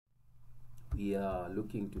we are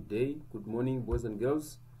looking today. Good morning, boys and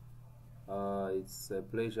girls. It's a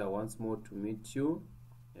pleasure once more to meet you,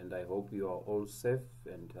 and I hope you are all safe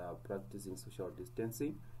and practicing social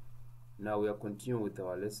distancing. Now we are continuing with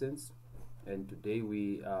our lessons, and today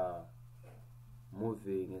we are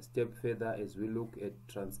moving a step further as we look at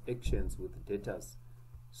transactions with debtors.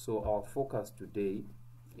 So our focus today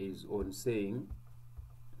is on saying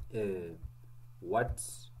what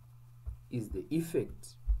is the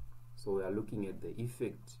effect. So we are looking at the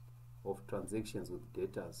effect of transactions with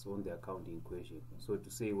debtors on the accounting equation. So to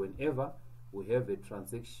say, whenever we have a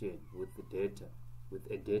transaction with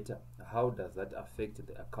a debtor, how does that affect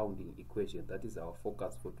the accounting equation? That is our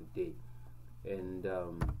focus for today. And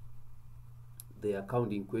the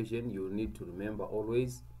accounting equation, you need to remember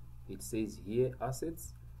always, it says here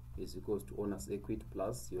assets is equals to owner's equity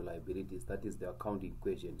plus your liabilities. That is the accounting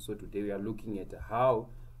equation. So today we are looking at how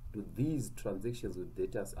do these transactions with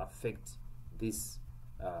debtors affect this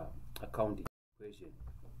accounting equation.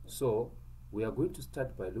 So we are going to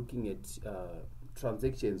start by looking at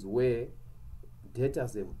transactions where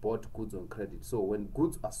debtors have bought goods on credit. So when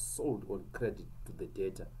goods are sold on credit to the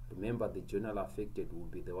debtor, remember the journal affected will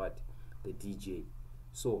be the what? The DJ.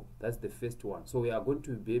 So that's the first one. So we are going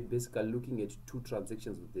to be basically looking at two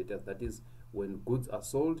transactions with debtors. That is when goods are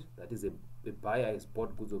sold, that is a buyer has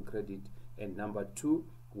bought goods on credit, and number two,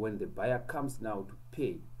 when the buyer comes now to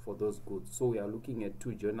pay for those goods. So we are looking at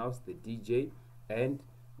two journals, the DJ and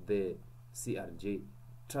the CRJ.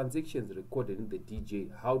 Transactions recorded in the DJ,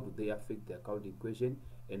 how do they affect the accounting equation?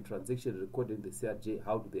 And transactions recorded in the CRJ,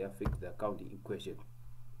 how do they affect the accounting equation?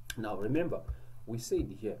 Now remember, we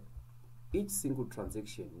said here, each single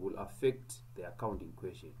transaction will affect the accounting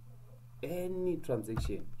equation. Any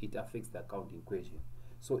transaction, it affects the accounting equation.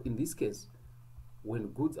 So in this case, when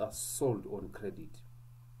goods are sold on credit,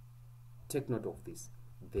 take note of this.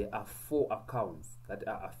 There are 4 accounts that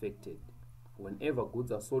are affected. Whenever goods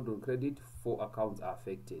are sold on credit, 4 accounts are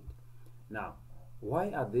affected. Now,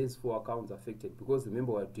 why are these 4 accounts affected? Because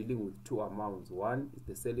remember, we're dealing with 2 amounts. One is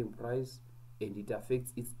the selling price, and it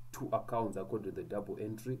affects its 2 accounts according to the double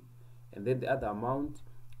entry. And then the other amount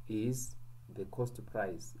is the cost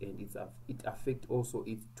price, and it affects also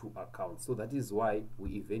its 2 accounts. So that is why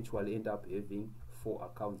we eventually end up having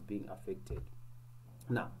 4 accounts being affected.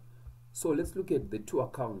 Now, so let's look at the 2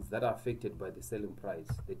 accounts that are affected by the selling price.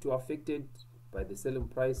 The 2 affected by the selling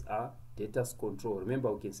price are debtors control.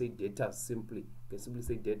 Remember, we can say debtors simply. We can simply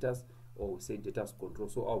say debtors, or we say debtors control.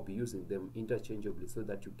 So I'll be using them interchangeably so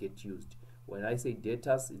that you get used. When I say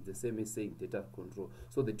debtors, it's the same as saying debtors control.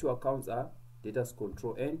 So the 2 accounts are debtors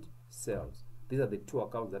control and sales. These are the 2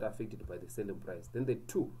 accounts that are affected by the selling price. Then the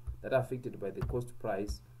 2 that are affected by the cost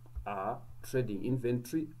price are trading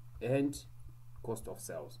inventory and cost of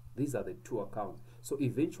sales. These are the 2 accounts. So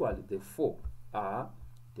eventually the 4 are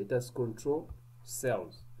debtors control,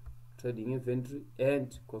 sales, trading inventory,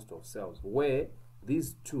 and cost of sales, where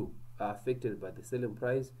these 2 are affected by the selling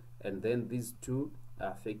price, and then these 2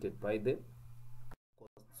 are affected by the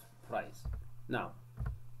cost price. Now,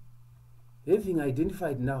 having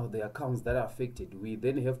identified now the accounts that are affected, we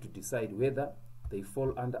then have to decide whether they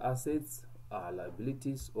fall under assets,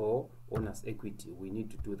 liabilities, or owner's equity. We need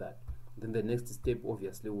to do that. Then the next step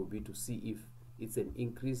obviously will be to see if it's an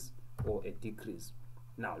increase or a decrease.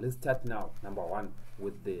 Now let's start now, number 1,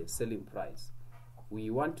 with the selling price. We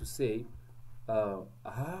want to say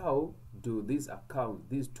how do these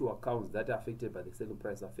 2 accounts that are affected by the selling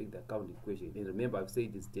price affect the accounting equation? And remember, I've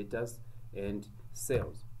said it's debtors and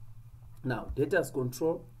sales. Now, debtors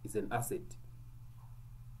control is an asset,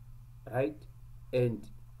 right? And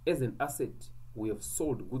as an asset, we have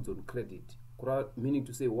sold goods on credit, meaning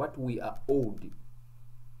to say what we are owed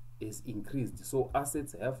is increased. So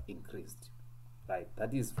assets have increased, right?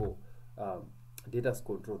 That is for debtors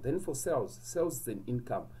control. Then for sales is an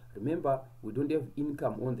income. Remember, we don't have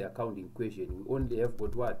income on the accounting equation. We only have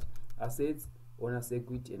got what? Assets, owner's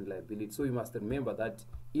equity, and liability. So you must remember that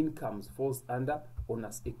income falls under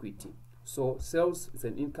owner's equity. So sales is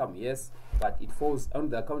an income, yes, but it falls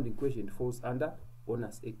under the accounting equation. It falls under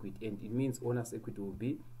owner's equity, and it means owner's equity will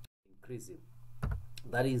be increasing.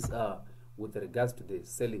 That is with regards to the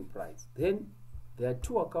selling price. Then there are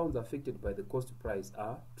 2 accounts affected by the cost price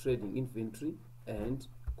are trading inventory and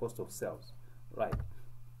cost of sales, right?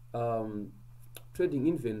 Trading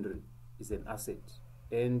inventory is an asset,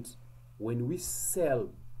 and when we sell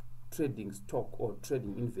trading stock or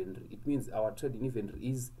trading inventory, it means our trading inventory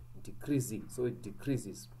is decreasing. So it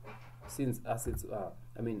decreases since assets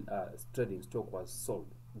trading stock was sold.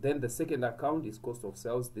 Then the second account is cost of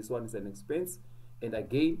sales. This one is an expense, and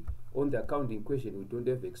again on the accounting equation we don't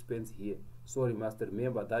have expense here, So you must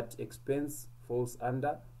remember that expense falls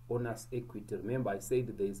under owner's equity. Remember I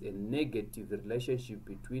said there is a negative relationship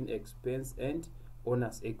between expense and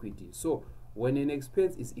owner's equity. So when an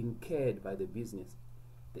expense is incurred by the business,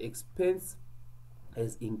 the expense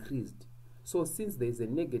has increased. So since there is a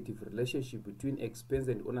negative relationship between expense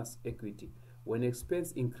and owner's equity, when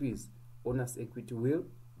expense increase, owner's equity will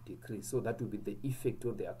decrease. So that will be the effect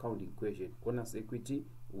of the accounting equation. Owner's equity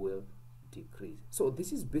will decrease. So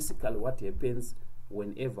this is basically what happens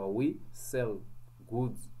whenever we sell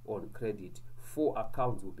goods on credit. 4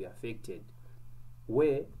 accounts will be affected,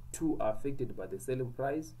 where 2 are affected by the selling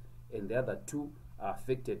price and the other 2 are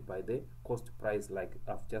affected by the cost price, like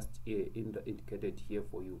I've just indicated here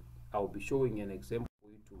for you. I'll be showing an example for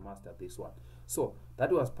you to master this one. So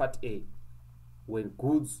that was part A, when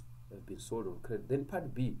goods have been sold on credit. Then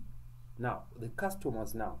part B, now the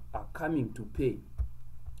customers now are coming to pay.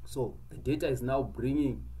 So the debtor is now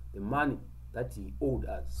bringing the money that he owed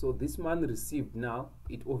us. So this money received now,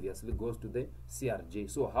 it obviously goes to the CRJ.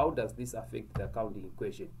 So how does this affect the accounting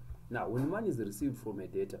equation? Now when money is received from a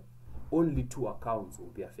debtor, only 2 accounts will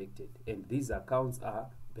be affected, and these accounts are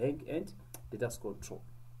bank and debtors control.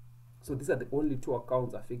 So these are the only 2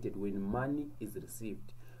 accounts affected when money is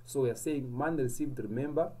received. So we are saying money received,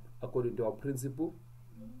 remember, according to our principle,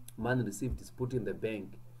 money received is put in the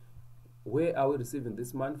bank. Where are we receiving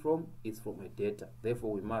this money from? It's from a debtor.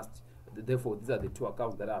 Therefore these are the 2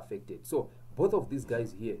 accounts that are affected. So both of these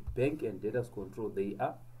guys here, bank and debtors control, they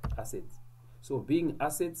are assets. So being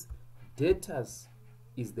assets, debtors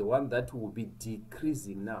is the one that will be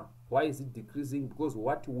decreasing now. Why is it decreasing? Because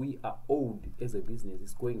what we are owed as a business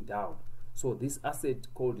is going down. So this asset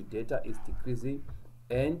called debtor is decreasing,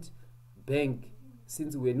 and bank,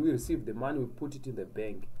 since when we receive the money we put it in the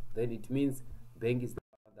bank, then it means bank is the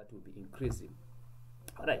one that will be increasing.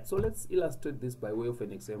 Alright, so let's illustrate this by way of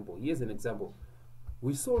an example. Here's an example.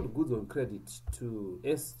 We sold goods on credit to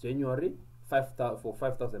S January for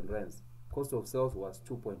 5,000 rands. Cost of sales was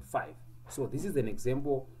 2.5. So this is an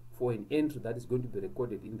example for an entry that is going to be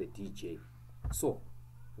recorded in the DJ. So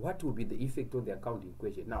what will be the effect on the accounting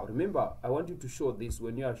equation? Now remember, I want you to show this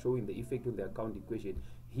when you are showing the effect on the accounting equation.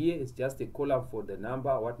 Here is just a column for the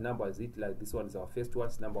number. What number is it? Like this one is our first one,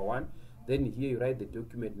 number 1. Then here you write the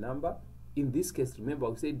document number. In this case, remember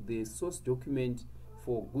we said the source document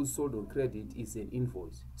for goods sold on credit is an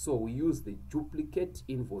invoice. So we use the duplicate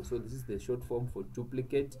invoice. So this is the short form for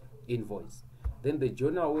duplicate invoice. Then the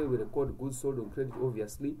journal where we record goods sold on credit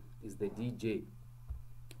obviously is the DJ.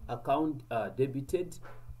 Account debited,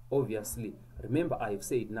 obviously. Remember I have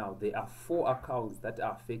said now there are 4 accounts that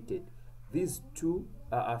are affected. These 2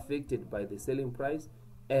 are affected by the selling price,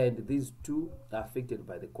 and these 2 are affected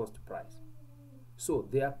by the cost price. So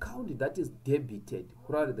the account that is debited,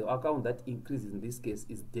 rather the account that increases in this case,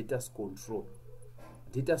 is debtors control.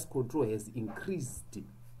 Debtors control has increased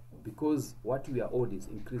because what we are owed is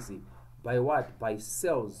increasing. By what? By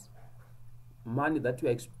sales, money that we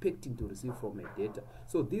are expecting to receive from a debtor.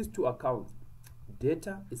 So these 2 accounts,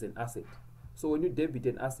 debtor is an asset. So when you debit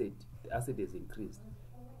an asset, the asset is increased.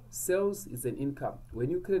 Sales is an income.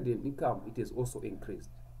 When you credit an income, it is also increased.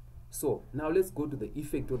 So now let's go to the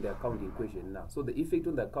effect on the accounting equation now. So the effect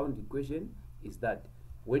on the accounting equation is that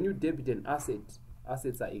when you debit an asset,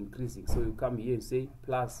 assets are increasing. So you come here and say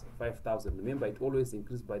plus 5,000. Remember, it always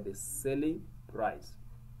increased by the selling price.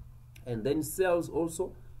 And then sales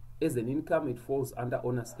also, as an income, it falls under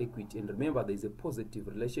owner's equity. And remember, there is a positive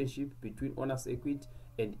relationship between owner's equity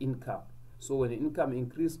and income. So when income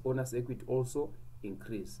increase, owner's equity also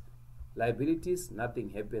increase. Liabilities,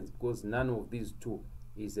 nothing happens because none of these 2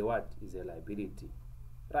 is a what? Is a liability.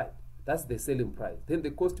 Right. That's the selling price. Then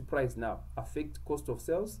the cost price now affect cost of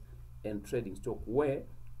sales and trading stock, where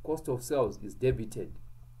cost of sales is debited.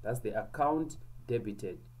 That's the account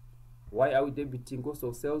debited. Why are we debiting cost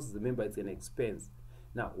of sales? Remember, it's an expense.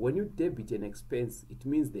 Now, when you debit an expense, it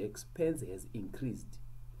means the expense has increased.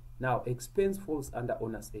 Now, expense falls under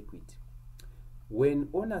owner's equity. When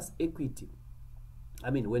owner's equity,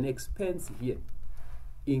 when expense here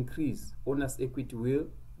increase, owner's equity will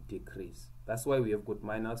decrease. That's why we have got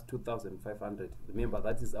minus 2,500. Remember,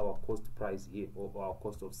 that is our cost price here, or our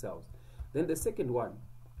cost of sales. Then the second one,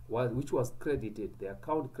 which was credited, the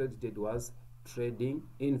account credited was trading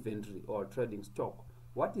inventory or trading stock.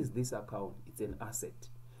 What is this account? It's an asset.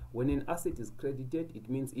 When an asset is credited, it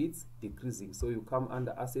means it's decreasing. So you come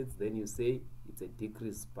under assets, then you say it's a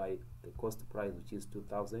decrease by the cost price, which is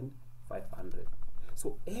 2,500.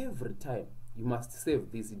 So every time you must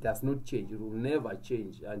save this. It does not change. It will never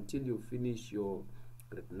change until you finish your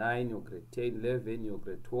grade 9, your grade 10, 11, your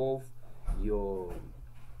grade 12, your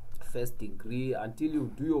first degree, until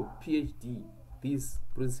you do your PhD, this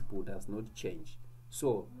principle does not change.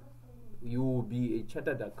 So you will be a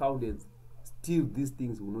chartered accountant, still these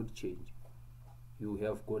things will not change. You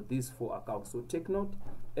have got these 4 accounts. So take note,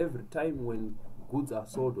 every time when goods are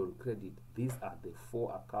sold on credit, these are the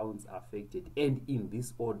 4 accounts affected, and in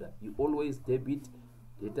this order. You always debit,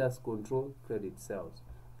 debtors control, credit, sales.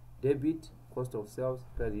 Debit, cost of sales,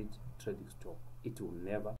 credit, trading stock. It will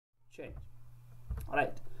never change. All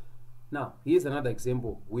right. Now, here's another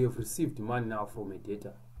example. We have received money now from a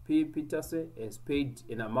debtor. P. Peterson has paid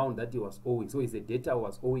an amount that he was owing. So his debtor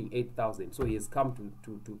was owing 8,000. So he has come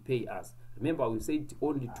to pay us. Remember, we said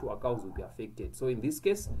only 2 accounts will be affected. So in this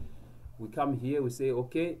case, we come here, we say,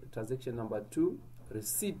 okay, transaction number 2,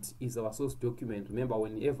 receipt is our source document. Remember,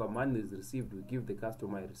 whenever money is received, we give the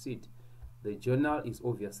customer a receipt. The journal is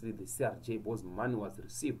obviously the CRJ because money was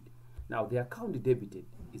received. Now, the account debited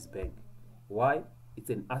is bank. Why? It's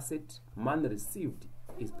an asset. Money received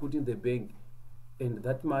is put in the bank, and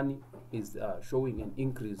that money is showing an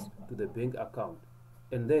increase to the bank account.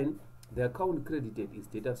 And then the account credited is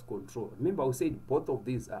debtors control. Remember, we said both of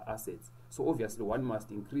these are assets. So obviously one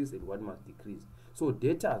must increase and one must decrease. So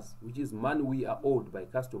debtors, which is money we are owed by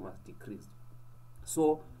customers, decreased.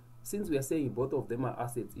 So since we are saying both of them are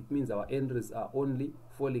assets, it means our entries are only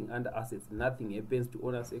falling under assets. Nothing happens to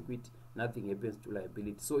owner's equity, nothing happens to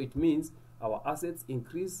liability. So it means our assets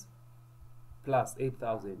increase plus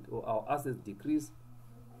 8,000, or our assets decrease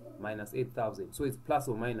minus 8,000. So it's plus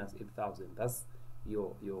or minus 8,000. That's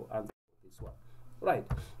your answer for this one. Right.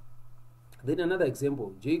 Then another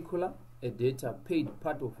example, J. Kohler, a debtor, paid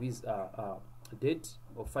part of his debt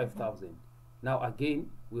of 5,000. Now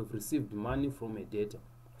again, we have received money from a debtor.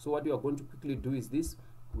 So what we are going to quickly do is this.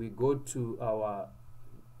 We go to our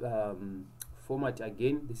format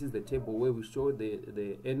again. This is the table where we show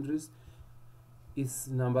the entries. It's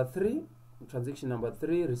number 3, transaction number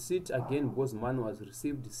 3, receipt again because money was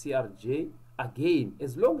received, CRJ. Again,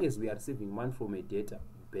 as long as we are receiving money from a debtor,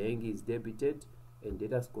 bank is debited and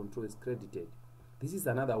debtors control is credited. This is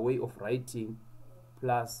another way of writing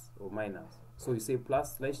plus or minus. So you say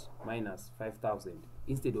plus slash minus 5,000.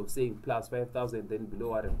 Instead of saying plus 5,000, then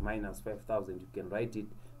below are minus 5,000, you can write it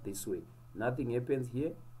this way. Nothing happens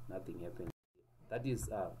here, nothing happens here. That is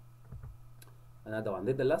another one.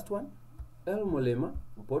 Then the last one, El Molema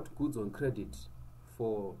bought goods on credit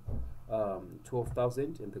for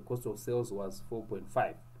 12,000 and the cost of sales was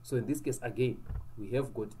 4.5. So in this case, again, we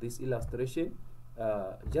have got this illustration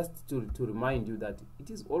just to remind you that it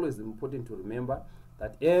is always important to remember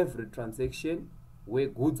that every transaction where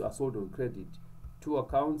goods are sold on credit, 2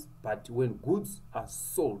 accounts, but when goods are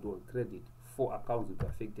sold on credit, 4 accounts will be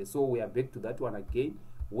affected. So we are back to that one again,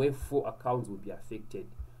 where 4 accounts will be affected.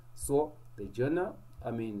 So the journal,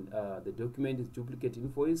 the document is duplicate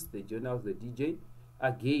invoice, the journal is the DJ.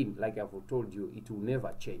 Again, like I've told you, it will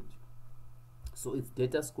never change. So it's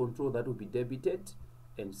debtors control that will be debited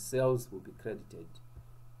and sales will be credited.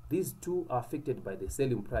 These 2 are affected by the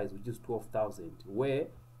selling price, which is 12,000, where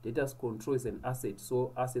debtors control is an asset,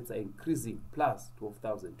 so assets are increasing plus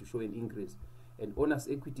 12,000 to show an increase. And owner's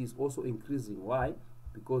equity is also increasing. Why?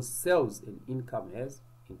 Because sales and income has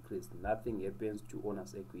increased. Nothing happens to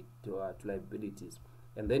owner's equity, to liabilities.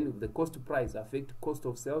 And then the cost price affect cost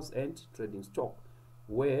of sales and trading stock,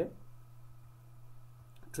 where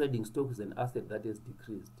trading stock is an asset that has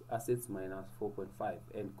decreased, assets minus 4.5,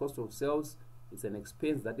 and cost of sales is an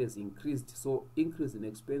expense that has increased. So increase in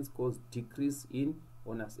expense causes decrease in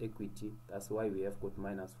owner's equity. That's why we have got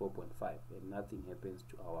minus 4.5, and nothing happens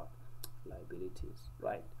to our liabilities.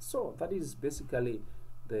 Right. So that is basically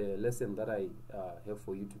the lesson that I have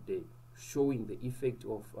for you today, showing the effect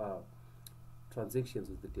of transactions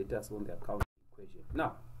with the debtors on the account equation.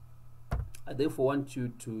 Now, I therefore want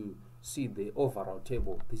you to see the overall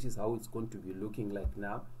table. This is how it's going to be looking like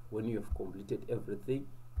now when you have completed everything.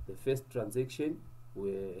 The first transaction,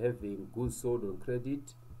 we're having goods sold on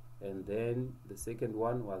credit, and then the second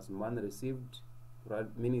one was money received, right,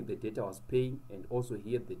 meaning the debtor was paying, and also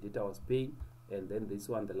here the debtor was paying, and then this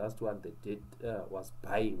one, the last one, the debtor was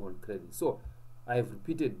buying on credit. So I have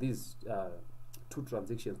repeated these 2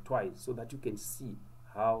 transactions twice so that you can see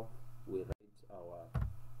how we write our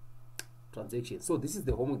transactions. So this is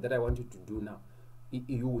the homework that I want you to do now.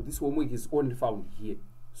 This homework is only found here,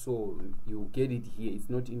 so you get it here. It's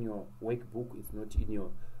not in your workbook, it's not in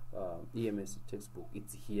your EMS textbook,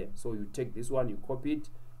 it's here. So you take this one, you copy it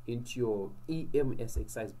into your EMS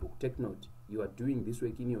exercise book. Take note, you are doing this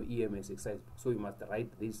work in your EMS exercise book, so you must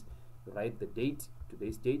write this. You write the date,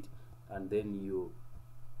 today's date, and then you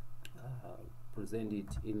present it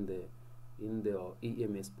in in the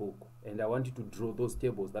EMS book, and I want you to draw those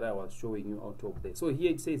tables that I was showing you out of there. So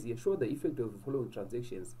here it says here, show the effect of the following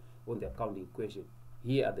transactions on the accounting equation.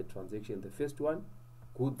 Here are the transactions. The first one,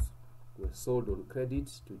 goods were sold on credit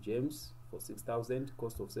to James for 6,000,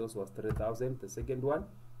 cost of sales was 3,000. The second one,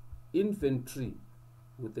 inventory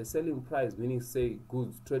with the selling price, meaning say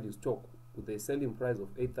goods trading stock with the selling price of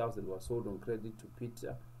 8,000 was sold on credit to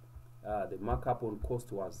Peter. The markup on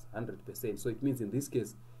cost was 100%. So it means in this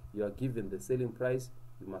case, you are given the selling price,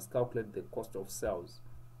 you must calculate the cost of sales,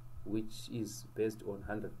 which is based on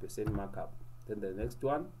 100% markup. Then the next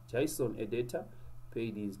one, Jason, a debtor,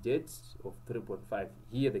 paid his debt of 3.5.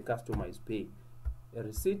 Here the customer is paying a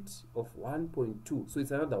receipt of 1.2. So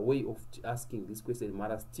it's another way of asking this question.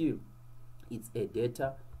 Mara still, it's a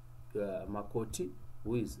debtor, Makoti,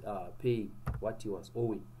 who is paying what he was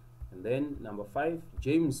owing. And then number 5,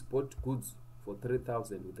 James bought goods for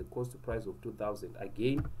 3,000 with a cost price of 2,000.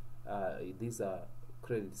 Again, these are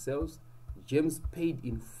credit sales. James paid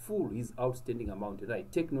in full his outstanding amount. Right,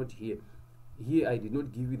 take note here. Here I did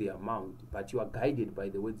not give you the amount, but you are guided by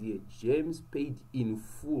the words here. James paid in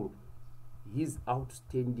full his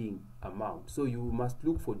outstanding amount. So you must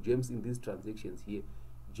look for James in these transactions here.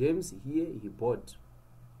 James here, he bought.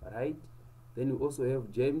 Right? Then you also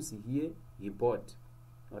have James here, he bought.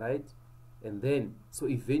 Right? And then, so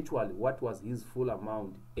eventually, what was his full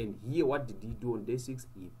amount? And here, what did he do on day 6?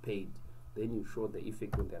 He paid. Then you show the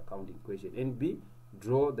effect on the accounting equation. And B,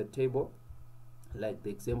 draw the table like the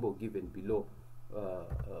example given below,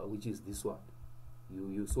 which is this one.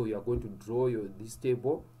 So you are going to draw this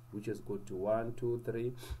table, which has got to 1, 2,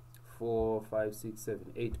 3, 4, 5, 6,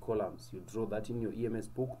 7, 8 columns. You draw that in your EMS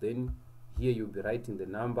book. Then here you'll be writing the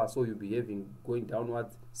number. So you'll be having going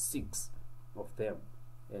downwards 6 of them.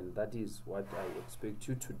 And that is what I expect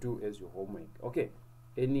you to do as your homework. Okay,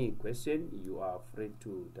 any question, you are free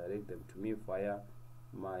to direct them to me via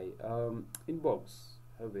my inbox.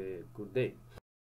 Have a good day.